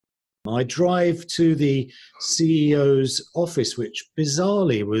I drive to the CEO's office, which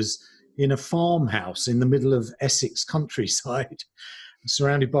bizarrely was in a farmhouse in the middle of Essex countryside,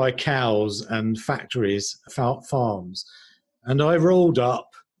 surrounded by cows and factories, farms. And I rolled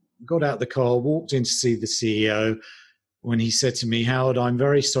up, got out the car, walked in to see the CEO when he said to me, "Howard, I'm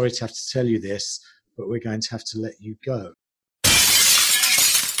very sorry to have to tell you this, but we're going to have to let you go."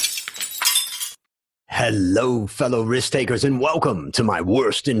 Hello, fellow risk takers, and welcome to my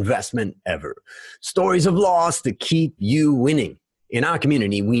worst investment ever. Stories of loss to keep you winning. In our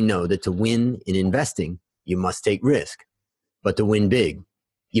community, we know that to win in investing, you must take risk. But to win big,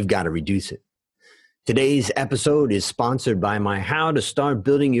 you've got to reduce it. Today's episode is sponsored by my How to Start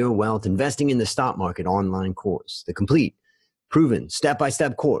Building Your Wealth Investing in the Stock Market online course, the complete, proven,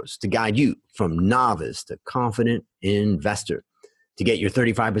 step-by-step course to guide you from novice to confident investor. To get your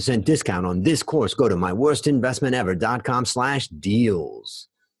 35% discount on this course, go to myworstinvestmentever.com/deals.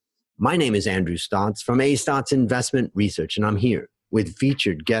 My name is Andrew Stotz from A. Stotz Investment Research, and I'm here with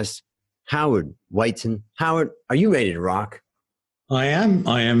featured guest Howard Weitzman. Howard, are you ready to rock? I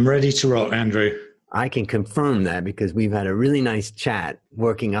am ready to rock, Andrew. I can confirm that because we've had a really nice chat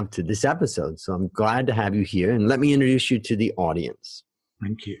working up to this episode. So I'm glad to have you here. And let me introduce you to the audience.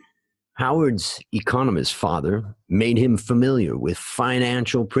 Thank you. Howard's economist father made him familiar with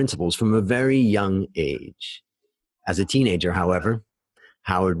financial principles from a very young age. As a teenager, however,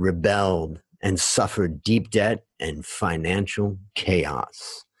 Howard rebelled and suffered deep debt and financial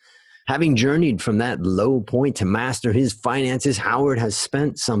chaos. Having journeyed from that low point to master his finances, Howard has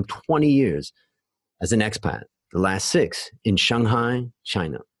spent some 20 years as an expat, the last 6 in Shanghai,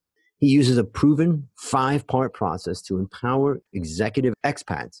 China. He uses a proven 5-part process to empower executive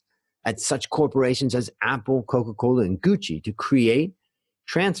expats at such corporations as Apple, Coca-Cola, and Gucci to create,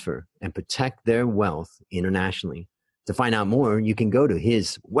 transfer, and protect their wealth internationally. To find out more, you can go to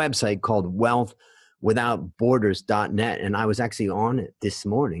his website called wealthwithoutborders.net. And I was actually on it this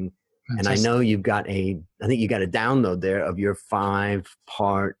morning. Fantastic. And I know I think you got a download there of your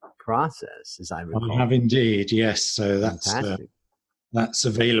 5-part process, as I recall. I have indeed, yes. So that's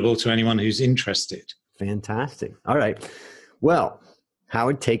available to anyone who's interested. Fantastic. All right. Well,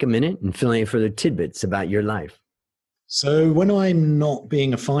 Howard, take a minute and fill in further tidbits about your life. So when I'm not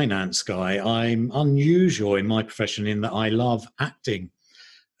being a finance guy, I'm unusual in my profession in that I love acting.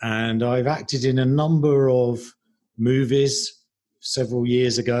 And I've acted in a number of movies several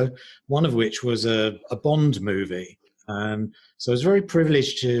years ago, one of which was a Bond movie. So I was very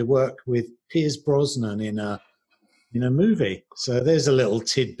privileged to work with Pierce Brosnan in a movie. So there's a little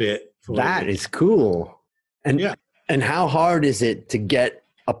tidbit for that. You. Is cool. And yeah. And how hard is it to get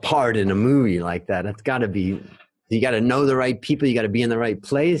a part in a movie like that? It's got to be, you got to know the right people, you got to be in the right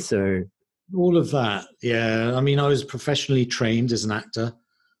place, or all of that. Yeah. I mean, I was professionally trained as an actor.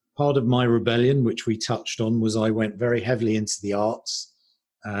 Part of my rebellion, which we touched on, was I went very heavily into the arts,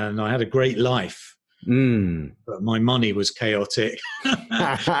 and I had a great life. But my money was chaotic.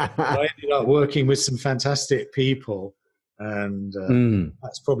 I ended up working with some fantastic people, and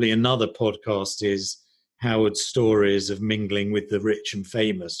that's probably another podcast, is Howard's stories of mingling with the rich and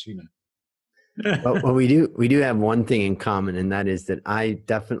famous, Well, we do have one thing in common, and that is that I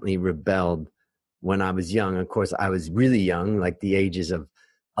definitely rebelled when I was young. Of course, I was really young, like the ages of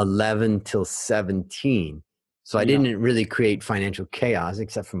 11 till 17. So I didn't really create financial chaos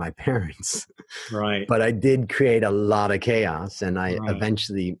except for my parents. Right. But I did create a lot of chaos, and I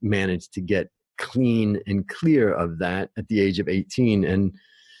eventually managed to get clean and clear of that at the age of 18. And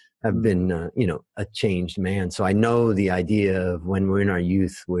I've been, a changed man. So I know the idea of when we're in our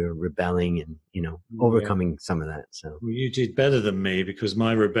youth, we're rebelling and, overcoming some of that. So well, you did better than me because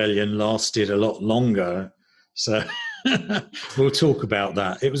my rebellion lasted a lot longer. So we'll talk about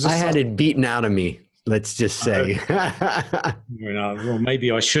that. I had it beaten out of me. Let's just say. Well,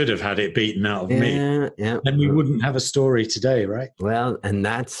 maybe I should have had it beaten out of me. Yeah. Then we wouldn't have a story today, right? Well, and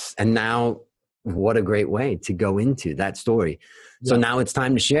now what a great way to go into that story. So now it's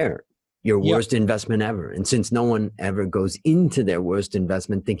time to share your worst investment ever. And since no one ever goes into their worst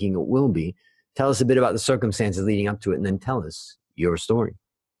investment thinking it will be, tell us a bit about the circumstances leading up to it, and then tell us your story.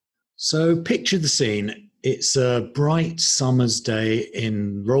 So picture the scene. It's a bright summer's day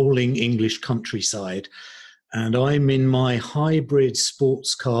in rolling English countryside, and I'm in my hybrid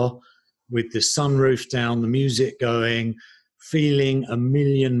sports car with the sunroof down, the music going, feeling $1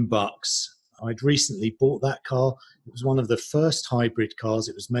 million. I'd recently bought that car. It was one of the first hybrid cars.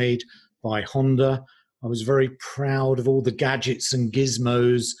 It was made by Honda. I was very proud of all the gadgets and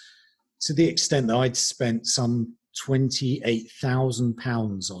gizmos, to the extent that I'd spent some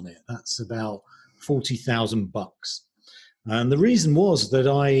 £28,000 on it. That's about $40,000. And the reason was that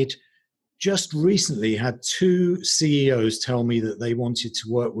I'd just recently had two CEOs tell me that they wanted to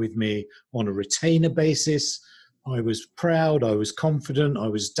work with me on a retainer basis. I was proud, I was confident, I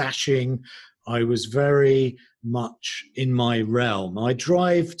was dashing, I was very much in my realm. I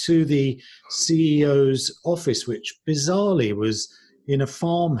drive to the CEO's office, which bizarrely was in a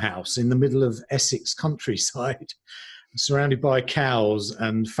farmhouse in the middle of Essex countryside, surrounded by cows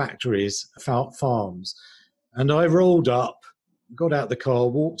and factories, farms. And I rolled up, got out the car,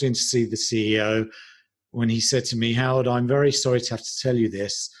 walked in to see the CEO, when he said to me, "Howard, I'm very sorry to have to tell you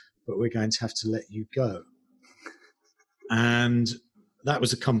this, but we're going to have to let you go." And that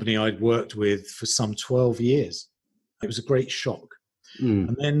was a company I'd worked with for some 12 years. It was a great shock.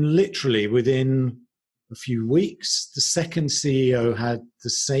 And then literally within a few weeks, the second CEO had the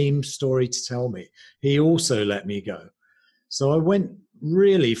same story to tell me. He also let me go. So I went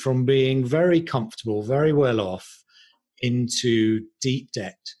really from being very comfortable, very well off, into deep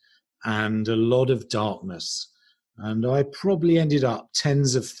debt and a lot of darkness. And I probably ended up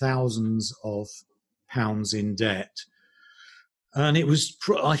tens of thousands of pounds in debt. And it was,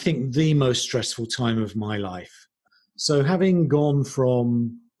 I think, the most stressful time of my life. So having gone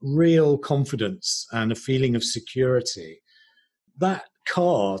from real confidence and a feeling of security, that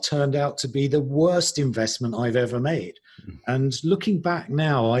car turned out to be the worst investment I've ever made. And looking back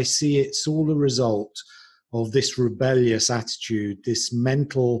now, I see it's all a result of this rebellious attitude, this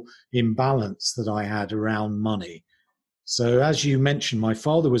mental imbalance that I had around money. So as you mentioned, my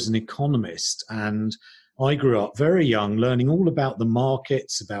father was an economist, and I grew up very young, learning all about the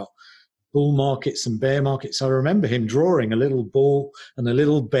markets, about bull markets and bear markets. I remember him drawing a little bull and a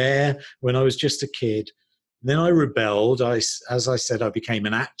little bear when I was just a kid. Then I rebelled. As I said, I became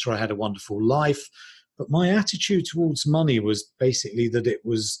an actor. I had a wonderful life. But my attitude towards money was basically that it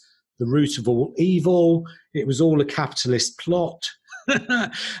was the root of all evil. It was all a capitalist plot.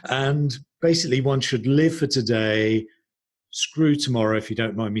 And basically one should live for today, screw tomorrow, if you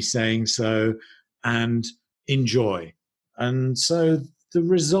don't mind me saying so, and enjoy. And so the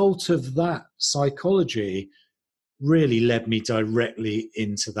result of that psychology really led me directly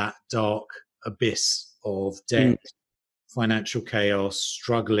into that dark abyss of debt, financial chaos,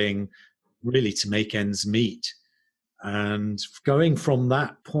 struggling really to make ends meet. And going from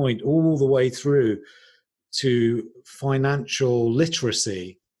that point all the way through to financial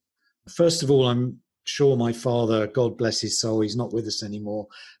literacy. First of all, I'm sure my father, God bless his soul, he's not with us anymore,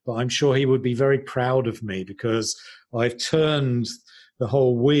 but I'm sure he would be very proud of me because I've turned the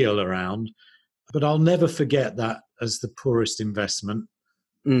whole wheel around. But I'll never forget that as the poorest investment.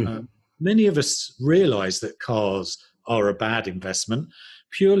 Many of us realize that cars are a bad investment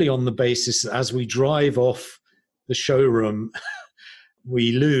purely on the basis that as we drive off the showroom,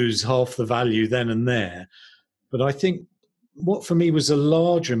 we lose half the value then and there. But I think what for me was a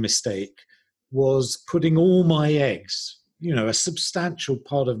larger mistake was putting all my eggs, a substantial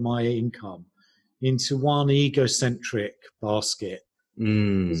part of my income, into one egocentric basket.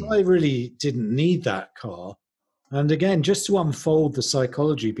 Because I really didn't need that car. And again, just to unfold the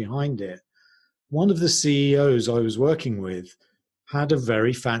psychology behind it, one of the CEOs I was working with had a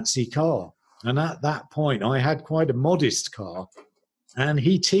very fancy car. And at that point, I had quite a modest car. And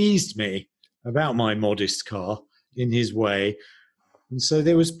he teased me about my modest car in his way. And so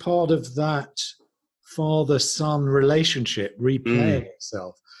there was part of that father-son relationship replaying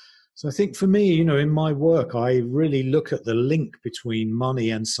itself. So I think for me, in my work, I really look at the link between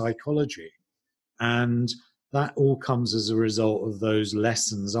money and psychology. And that all comes as a result of those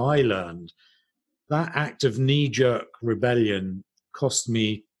lessons I learned. That act of knee-jerk rebellion cost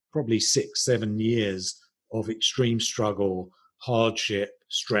me probably 6-7 years of extreme struggle, hardship,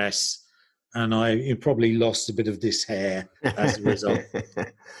 stress, and I probably lost a bit of this hair as a result.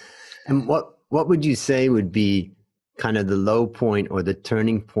 And what would you say would be kind of the low point or the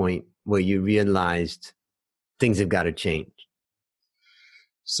turning point where you realized things have got to change?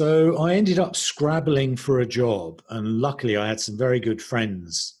 So I ended up scrabbling for a job, and luckily I had some very good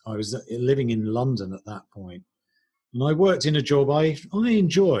friends. I was living in London at that point, and I worked in a job I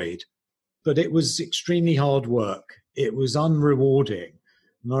enjoyed, but it was extremely hard work. It was unrewarding.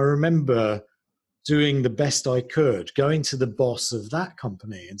 And I remember doing the best I could, going to the boss of that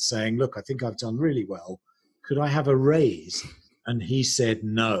company and saying, "Look, I think I've done really well. Could I have a raise?" And he said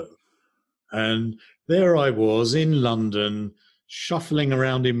no. And there I was in London, shuffling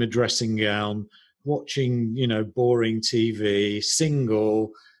around in my dressing gown, watching, boring TV,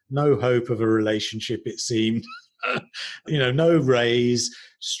 single, no hope of a relationship, it seemed, no raise,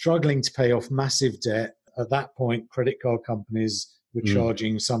 struggling to pay off massive debt. At that point, credit card companies were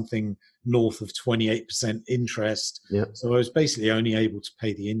charging something north of 28% interest. Yeah. So I was basically only able to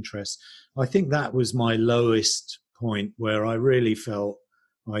pay the interest. I think that was my lowest point where I really felt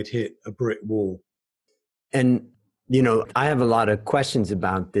I'd hit a brick wall. And, you know, I have a lot of questions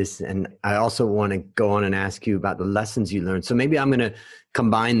about this, and I also want to go on and ask you about the lessons you learned. So maybe I'm going to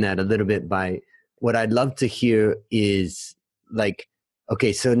combine that a little bit by what I'd love to hear is like,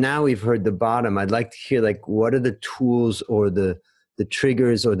 okay, so now we've heard the bottom. I'd like to hear like, what are the tools or the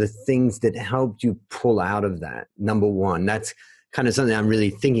triggers or the things that helped you pull out of that? Number one, that's kind of something I'm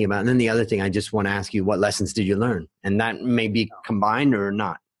really thinking about. And then the other thing, I just want to ask you, what lessons did you learn? And that may be combined or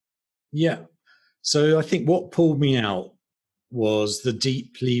not. Yeah. So I think what pulled me out was the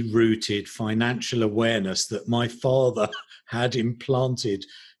deeply rooted financial awareness that my father had implanted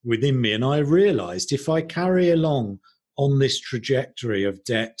within me. And I realized if I carry along on this trajectory of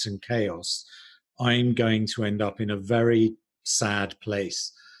debt and chaos, I'm going to end up in a very sad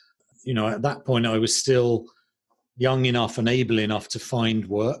place. You know, at that point, I was still young enough and able enough to find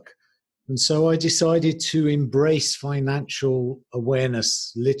work. And so I decided to embrace financial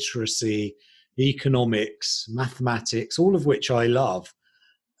awareness, literacy, economics, mathematics, all of which I love.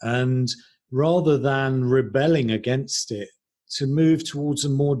 And rather than rebelling against it, to move towards a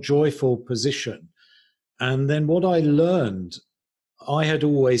more joyful position. And then what I learned, I had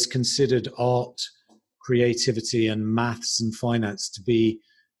always considered art, creativity, and maths and finance to be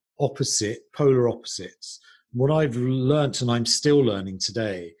polar opposites. What I've learnt, and I'm still learning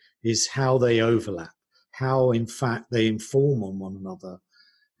today, is how they overlap, how in fact they inform on one another,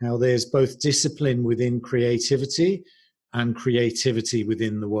 how there's both discipline within creativity and creativity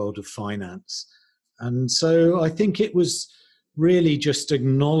within the world of finance. And so I think it was really just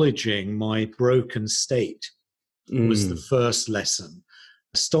acknowledging my broken state was the first lesson.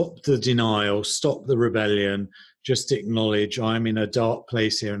 Stop the denial, stop the rebellion, just acknowledge I'm in a dark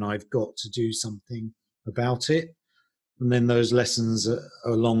place here and I've got to do something about it. And then those lessons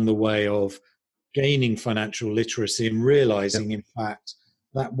along the way of gaining financial literacy and realizing, in fact,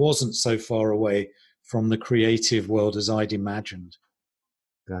 that wasn't so far away from the creative world as I'd imagined.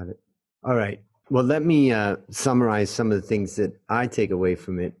 Got it. All right. Well, let me summarize some of the things that I take away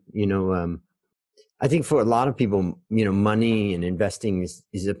from it. You know, I think for a lot of people, you know, money and investing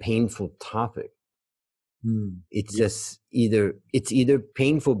is a painful topic. It's just either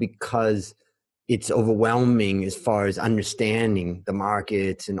painful because it's overwhelming as far as understanding the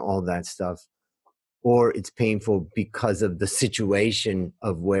markets and all that stuff, or it's painful because of the situation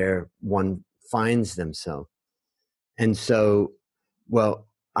of where one finds themselves. And so, well,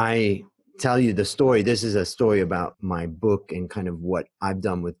 I tell you the story. This is a story about my book and kind of what I've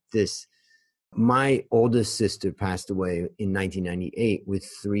done with this. My oldest sister passed away in 1998 with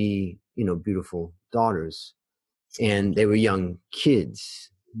 3, you know, beautiful daughters, and they were young kids.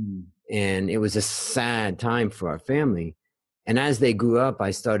 And it was a sad time for our family. And as they grew up,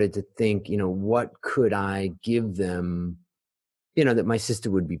 I started to think, you know, what could I give them, you know, that my sister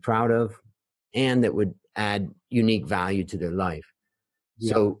would be proud of and that would add unique value to their life.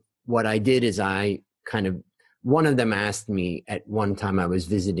 Yeah. So what I did is one of them asked me at one time I was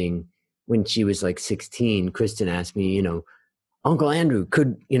visiting when she was like 16, Kristen asked me, you know, Uncle Andrew,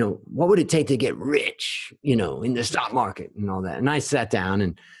 what would it take to get rich, you know, in the stock market and all that? And I sat down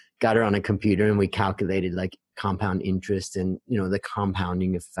and got her on a computer and we calculated like compound interest and, you know, the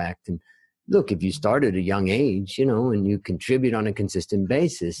compounding effect. And look, if you start at a young age, you know, and you contribute on a consistent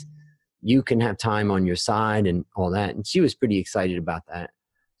basis, you can have time on your side and all that. And she was pretty excited about that.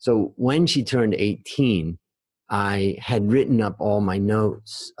 So when she turned 18, I had written up all my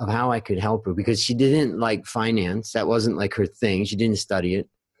notes of how I could help her because she didn't like finance. That wasn't like her thing. She didn't study it.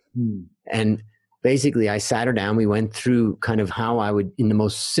 And basically I sat her down. We went through kind of how I would, in the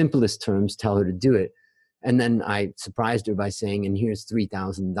most simplest terms, tell her to do it. And then I surprised her by saying, and here's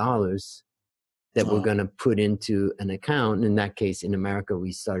 $3,000 that we're going to put into an account. In that case, in America,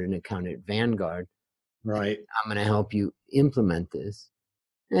 we started an account at Vanguard. Right. I'm going to help you implement this.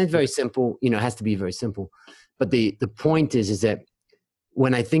 And it's very simple, you know, it has to be very simple. But the point is that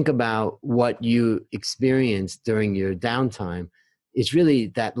when I think about what you experienced during your downtime, it's really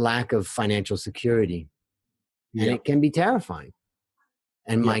that lack of financial security. And it can be terrifying.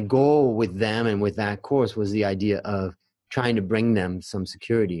 And my goal with them and with that course was the idea of trying to bring them some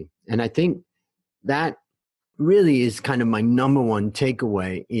security. And I think that really is kind of my number one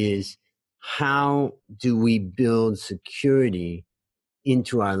takeaway is how do we build security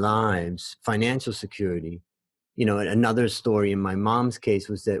into our lives, financial security. You know, another story in my mom's case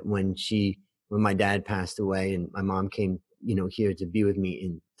was that when my dad passed away and my mom came, you know, here to be with me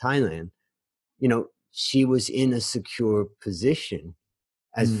in Thailand, you know, she was in a secure position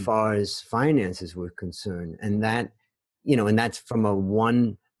as far as finances were concerned. And that, and that's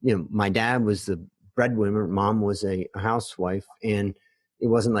from my dad was the breadwinner, mom was a housewife, and it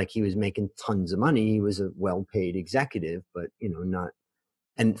wasn't like he was making tons of money. He was a well-paid executive, but, not.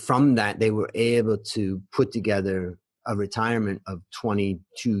 And from that, they were able to put together a retirement of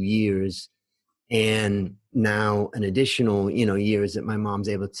 22 years. And now an additional, years that my mom's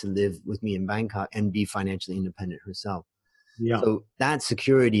able to live with me in Bangkok and be financially independent herself. Yeah. So that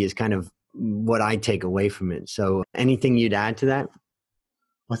security is kind of what I take away from it. So anything you'd add to that?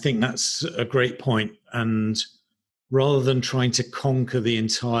 I think that's a great point. And rather than trying to conquer the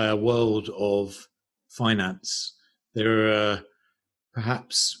entire world of finance, there are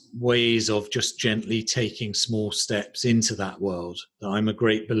perhaps ways of just gently taking small steps into that world that I'm a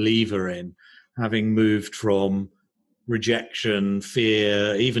great believer in, having moved from rejection,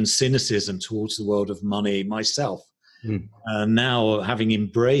 fear, even cynicism towards the world of money myself. Now, having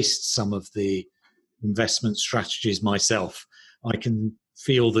embraced some of the investment strategies myself, I can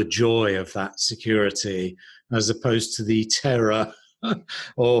feel the joy of that security as opposed to the terror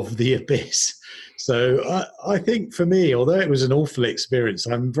of the abyss. So I think for me, although it was an awful experience,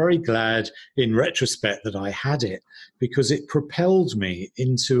 I'm very glad in retrospect that I had it, because it propelled me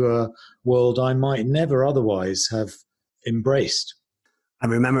into a world I might never otherwise have embraced. I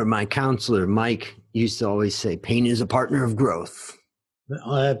remember my counselor, Mike, used to always say, pain is a partner of growth.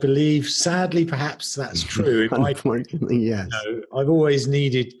 I believe, sadly, perhaps that's true. Unfortunately, yes. I've always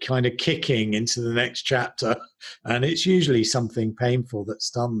needed kind of kicking into the next chapter, and it's usually something painful that's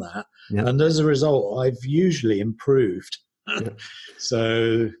done that. Yep. And as a result, I've usually improved. Yep.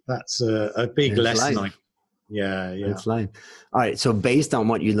 So that's a big lesson. Yeah. It's life. All right. So based on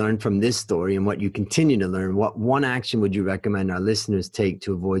what you learned from this story and what you continue to learn, what one action would you recommend our listeners take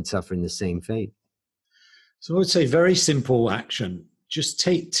to avoid suffering the same fate? So I would say very simple action. Just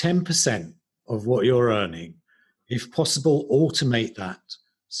take 10% of what you're earning. If possible, automate that.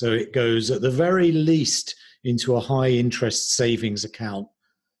 So it goes at the very least into a high interest savings account,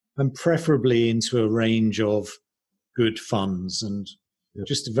 and preferably into a range of good funds. And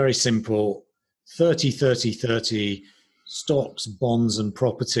just a very simple 30-30-30 stocks, bonds, and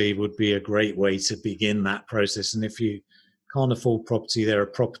property would be a great way to begin that process. And if you can't afford property, there are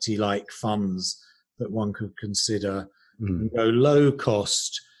property-like funds that one could consider. And go low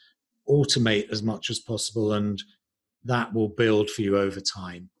cost, automate as much as possible, and that will build for you over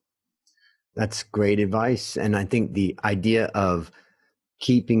time. That's great advice. And I think the idea of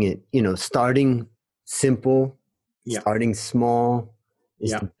keeping it, starting simple, starting small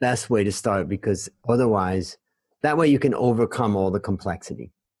is the best way to start, because otherwise, that way you can overcome all the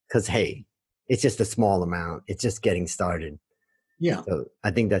complexity. Because, hey, it's just a small amount. It's just getting started. Yeah. So I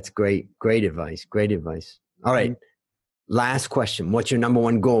think that's great advice. Great advice. All right. Last question. What's your number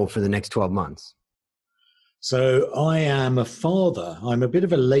one goal for the next 12 months? So I am a father. I'm a bit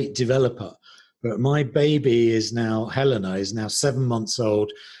of a late developer, but my baby Helena is now 7 months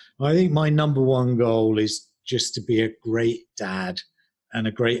old. I think my number one goal is just to be a great dad and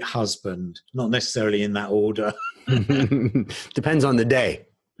a great husband, not necessarily in that order. Depends on the day.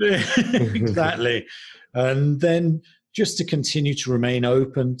 Exactly. And then just to continue to remain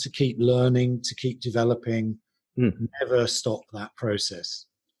open, to keep learning, to keep developing, never stop that process.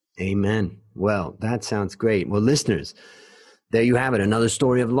 Amen. Well, that sounds great. Well, listeners, there you have it. Another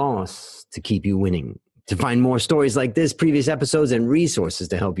story of loss to keep you winning. To find more stories like this, previous episodes, and resources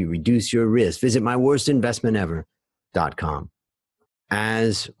to help you reduce your risk, visit myworstinvestmentever.com.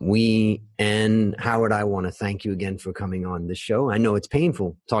 As we end, Howard, I want to thank you again for coming on the show. I know it's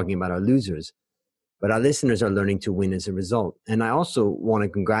painful talking about our losers, but our listeners are learning to win as a result. And I also want to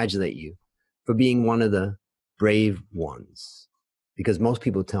congratulate you for being one of the brave ones, because most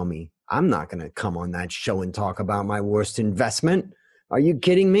people tell me, I'm not going to come on that show and talk about my worst investment. Are you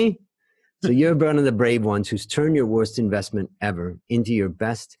kidding me? So you're one of the brave ones who's turned your worst investment ever into your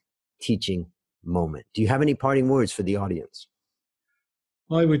best teaching moment. Do you have any parting words for the audience?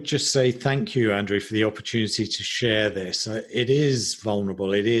 I would just say thank you, Andrew, for the opportunity to share this. It is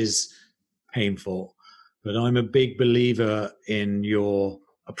vulnerable. It is painful, but I'm a big believer in your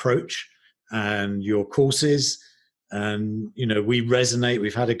approach and your courses. And, we resonate.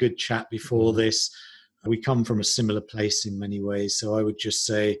 We've had a good chat before this. We come from a similar place in many ways. So I would just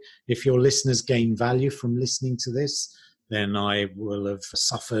say, if your listeners gain value from listening to this, then I will have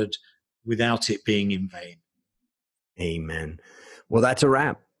suffered without it being in vain. Amen. Well, that's a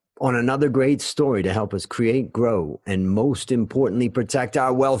wrap on another great story to help us create, grow, and most importantly, protect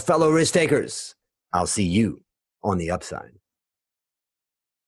our wealth, fellow risk takers. I'll see you on the upside.